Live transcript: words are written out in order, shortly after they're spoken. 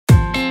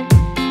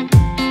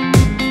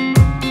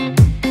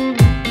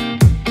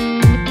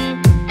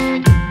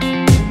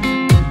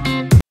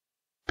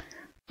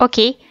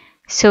Okay,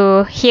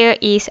 so here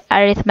is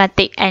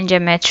arithmetic and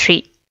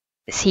geometric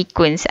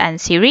sequence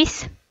and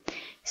series.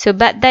 So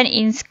back then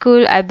in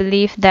school, I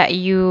believe that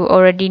you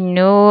already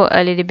know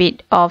a little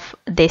bit of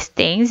these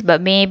things, but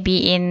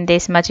maybe in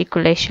this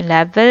matriculation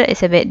level,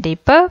 it's a bit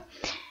deeper.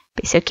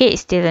 But it's okay,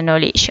 it's still a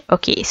knowledge.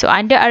 Okay, so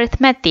under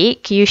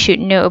arithmetic, you should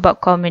know about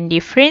common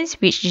difference,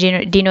 which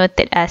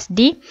denoted as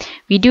D.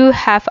 We do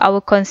have our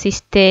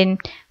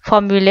consistent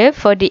formula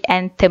for the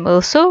nth term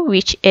also,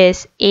 which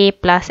is a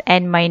plus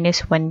n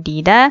minus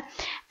 1d,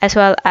 as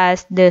well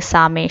as the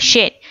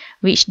summation,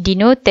 which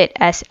denoted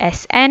as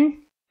Sn,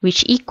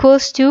 which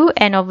equals to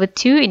n over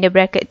 2 in the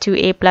bracket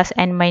 2a plus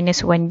n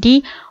minus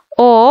 1d,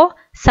 or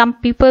some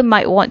people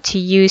might want to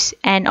use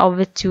n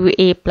over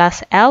 2a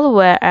plus l,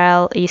 where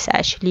l is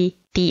actually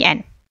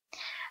tn.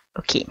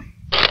 Okay.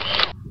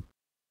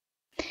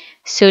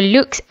 So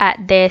look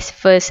at this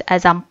first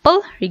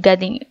example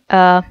regarding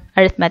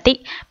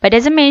arithmetic, but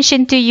as I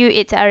mentioned to you,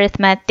 it's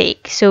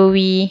arithmetic. So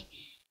we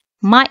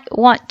might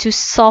want to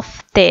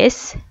solve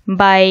this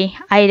by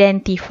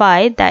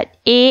identify that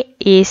a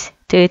is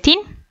 13,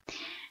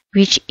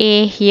 which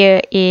a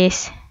here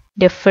is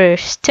the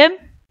first term,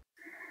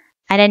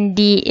 and then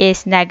d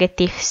is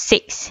negative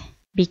 6,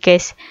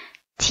 because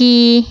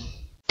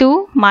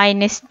t2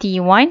 minus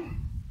t1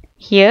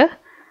 here,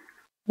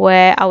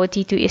 where our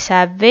t2 is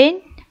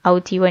 7, our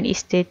t1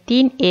 is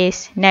 13,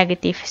 is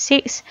negative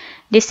 6.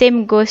 The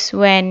same goes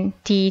when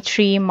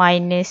t3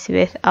 minus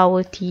with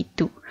our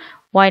t2.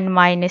 1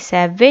 minus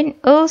 7,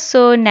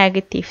 also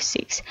negative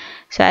 6.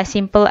 So as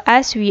simple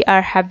as we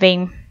are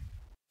having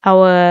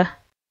our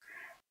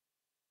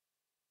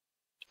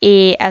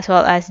a as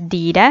well as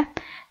d,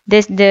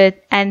 this the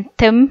nth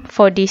term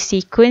for this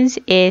sequence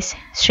is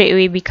straight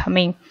away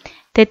becoming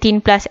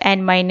 13 plus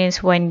n minus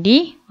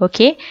 1d.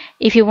 Okay,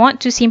 if you want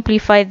to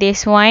simplify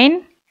this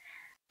one,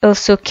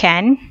 also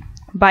can,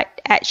 but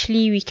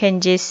actually we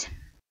can just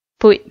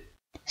put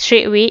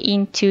straight away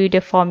into the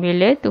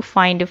formula to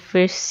find the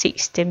first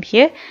 6 term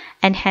here,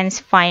 and hence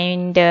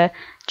find the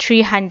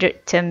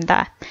 300 term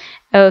there.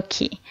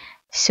 Okay,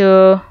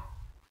 so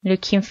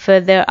looking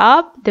further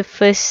up, the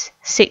first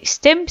 6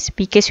 terms,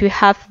 because we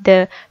have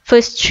the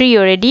first 3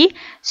 already,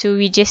 so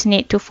we just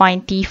need to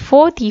find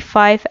T4,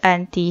 T5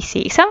 and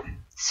T6.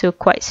 So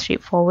quite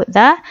straightforward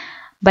there.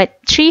 But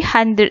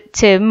 300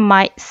 term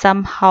might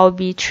somehow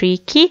be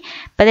tricky,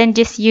 but then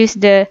just use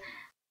the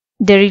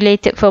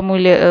related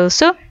formula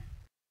also,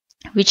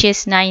 which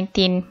is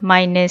 19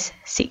 minus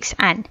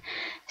 6n.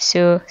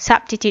 So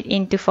substitute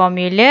into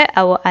formula,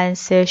 our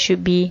answer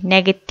should be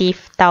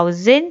negative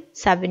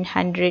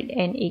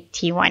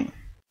 1781.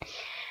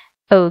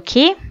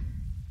 Okay.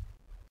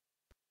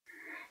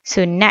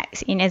 So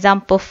next, in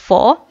example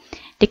 4,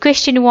 the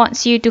question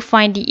wants you to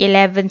find the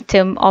 11th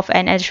term of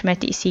an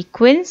arithmetic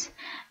sequence,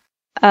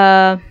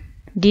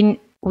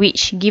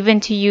 which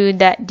given to you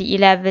that the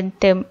 11th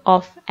term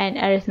of an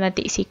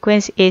arithmetic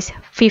sequence is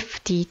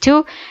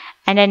 52,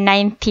 and the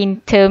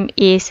 19th term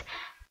is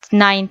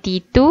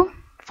 92.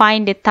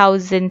 Find the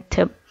 1000th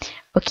term.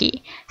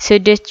 Okay, so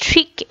the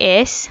trick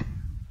is,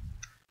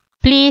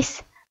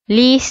 please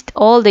list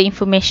all the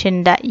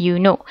information that you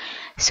know.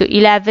 So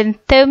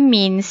 11th term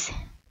means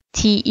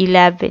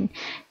T11.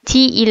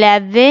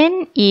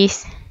 T11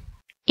 is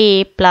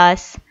a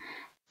plus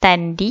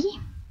 10d,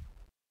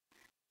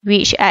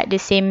 which at the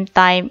same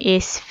time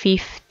is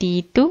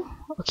 52.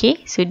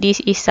 Okay, so this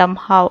is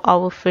somehow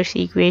our first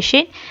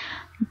equation.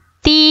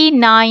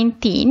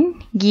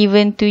 T19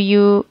 given to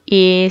you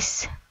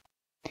is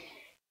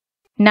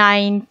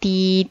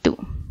 92,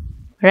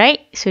 right?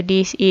 So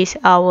this is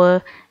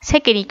our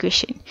second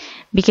equation,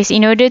 because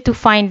in order to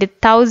find the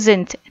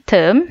 1000th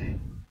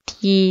term,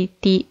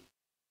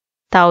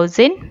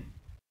 T1000,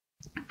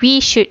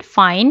 we should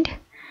find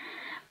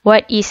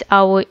what is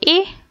our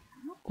A,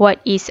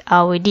 what is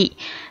our D.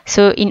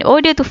 So in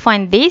order to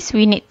find this,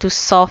 we need to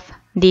solve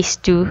these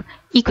two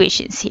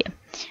equations here.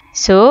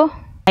 So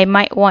I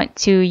might want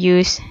to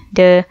use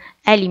the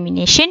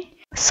elimination.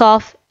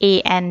 Solve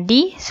A and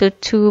D. So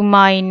 2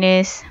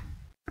 minus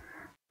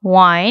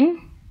 1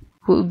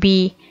 would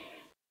be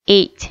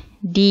 8.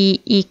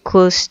 D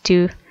equals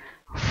to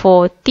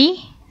 40.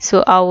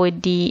 So our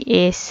D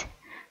is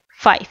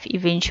 5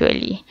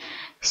 eventually.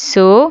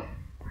 So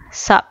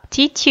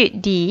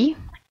substitute D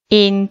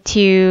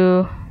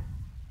into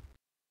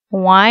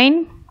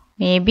 1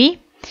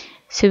 maybe.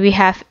 So we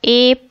have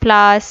A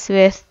plus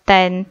with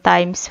 10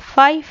 times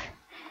 5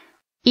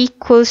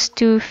 equals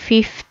to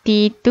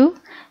 52.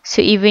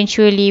 So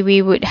eventually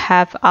we would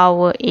have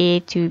our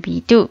A to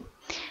be 2.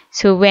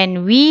 So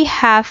when we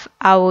have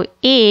our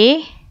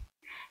A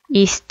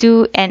is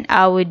 2 and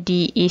our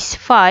D is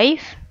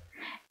 5,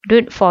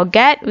 don't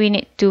forget we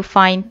need to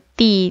find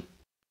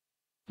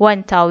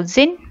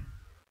T1000.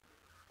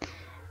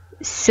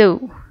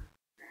 So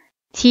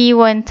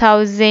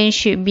T1000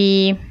 should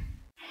be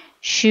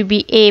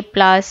A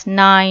plus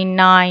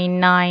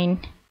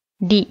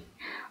 999D.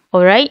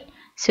 Alright,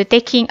 so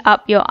taking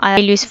up your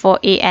values for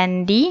A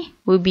and D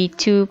will be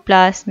 2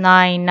 plus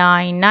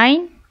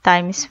 999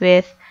 times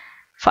with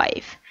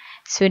 5.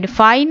 So the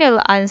final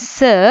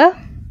answer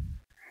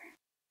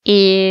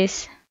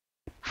is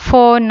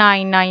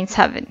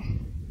 4997.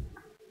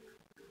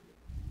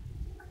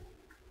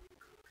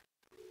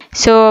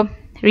 So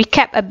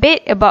recap a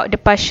bit about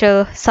the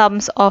partial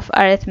sums of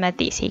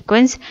arithmetic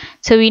sequence.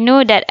 So we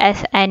know that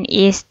Sn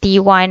is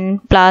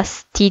T1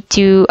 plus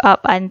T2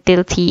 up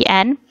until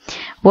Tn,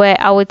 where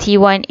our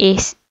T1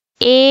 is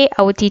A,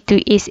 our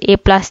T2 is A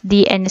plus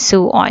D, and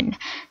so on.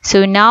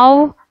 So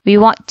now we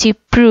want to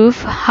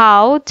prove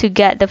how to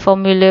get the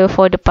formula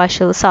for the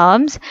partial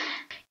sums.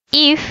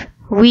 If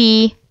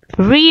we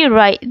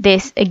rewrite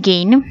this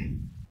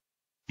again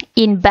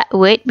in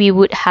backward, we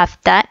would have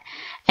that.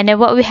 And then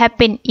what will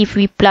happen if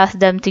we plus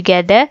them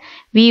together?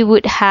 We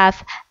would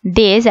have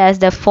this as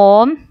the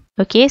form.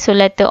 Okay, so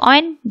later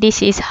on,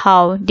 this is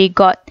how they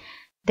got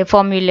the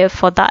formula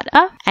for that.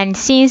 And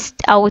since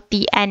our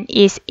Tn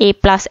is A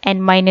plus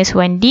n minus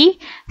 1d,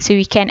 so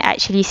we can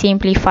actually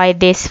simplify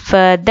this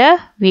further,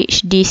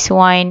 which this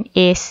one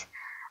is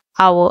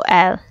our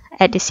L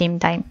at the same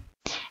time.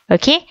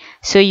 Okay,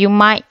 so you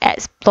might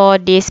explore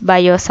this by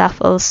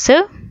yourself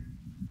also.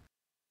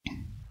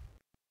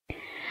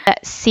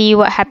 Let's see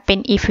what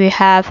happens if we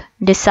have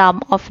the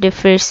sum of the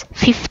first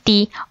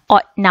 50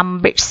 odd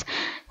numbers.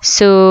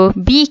 So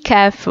be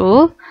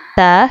careful,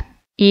 that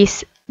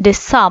is the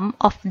sum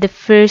of the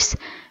first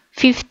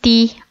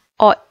 50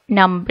 odd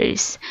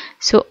numbers.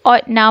 So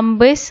odd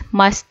numbers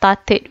must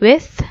start it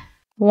with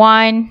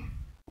 1,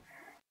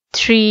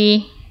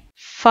 3,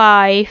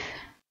 5,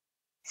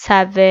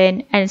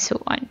 7, and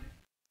so on.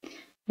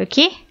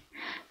 Okay,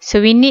 so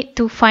we need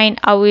to find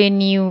our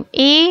new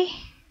A.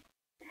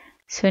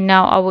 So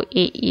now our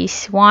A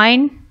is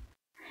 1,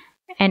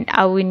 and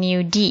our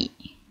new D,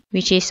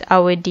 which is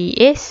our D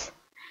is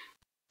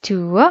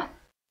 2.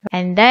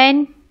 And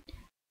then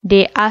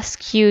they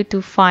ask you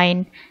to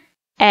find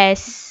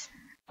S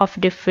of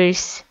the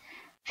first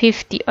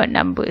 50 odd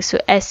numbers. So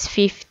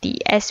S50.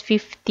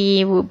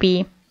 S50 would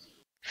be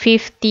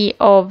 50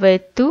 over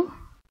 2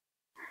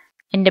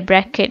 in the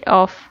bracket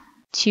of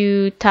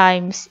 2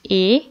 times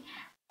A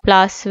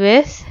plus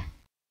with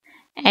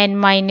n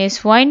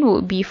minus 1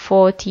 would be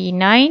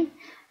 49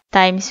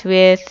 times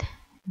with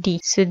D.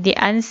 So the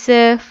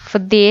answer for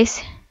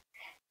this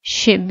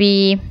should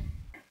be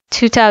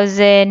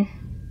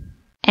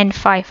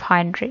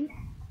 2500.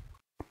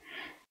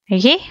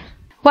 Okay,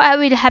 what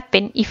will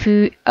happen if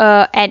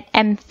an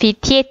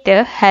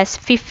amphitheater has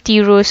 50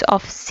 rows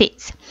of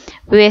seats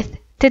with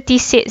 30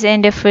 seats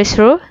in the first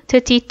row,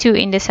 32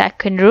 in the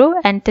second row,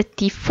 and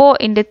 34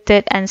 in the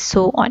third, and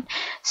so on.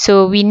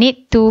 So we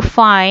need to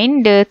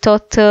find the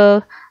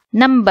total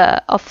number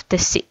of the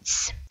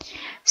seats.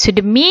 So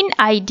the main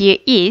idea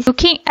is,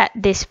 looking at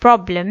this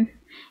problem,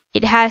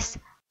 it has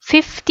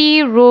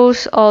 50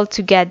 rows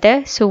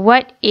altogether. So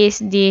what is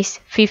this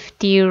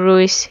 50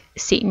 rows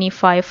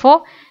signify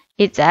for?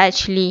 It's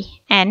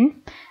actually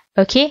n.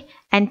 Okay,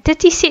 and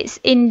 36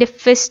 in the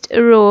first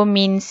row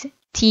means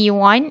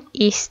T1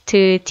 is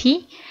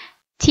 30,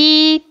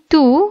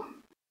 T2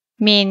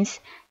 means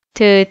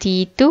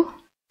 32,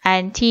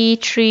 and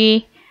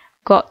T3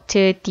 got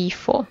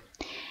 34.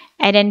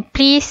 And then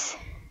please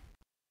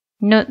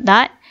note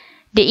that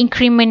the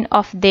increment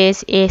of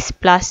this is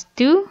plus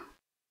 2,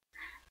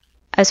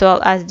 as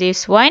well as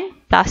this one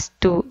plus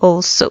 2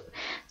 also.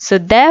 So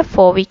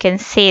therefore we can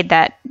say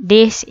that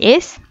this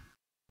is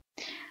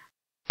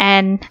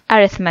an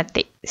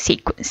arithmetic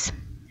sequence.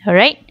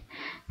 Alright,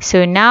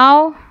 so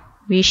now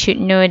we should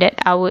know that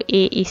our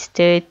A is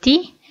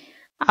 30,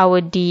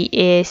 our D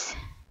is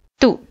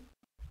 2.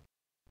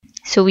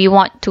 So we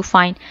want to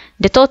find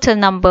the total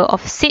number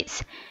of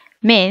seats,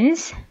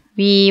 means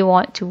we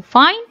want to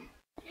find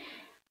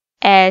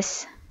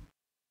S50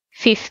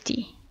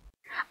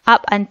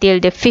 up until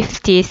the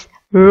 50th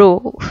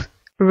row.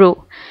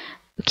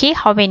 Okay,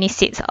 how many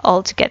seats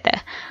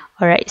altogether?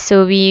 Alright,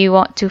 so we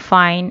want to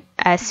find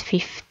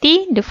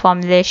S50. The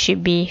formula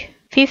should be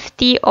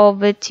 50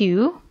 over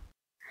 2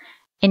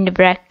 in the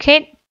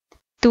bracket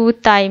 2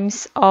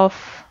 times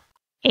of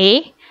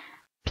A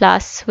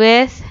plus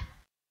with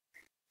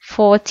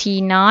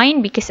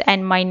 49, because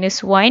n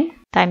minus 1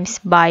 times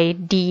by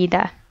D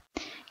dah.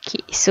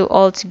 Okay, so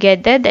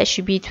altogether that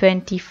should be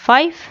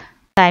 25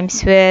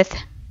 times with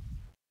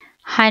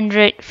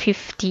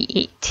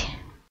 158.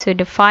 So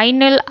the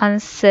final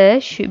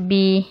answer should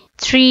be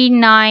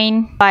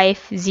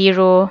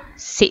 3950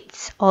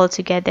 seats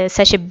altogether.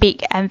 Such a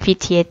big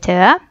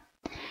amphitheater.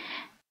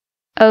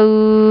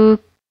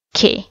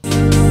 Okay.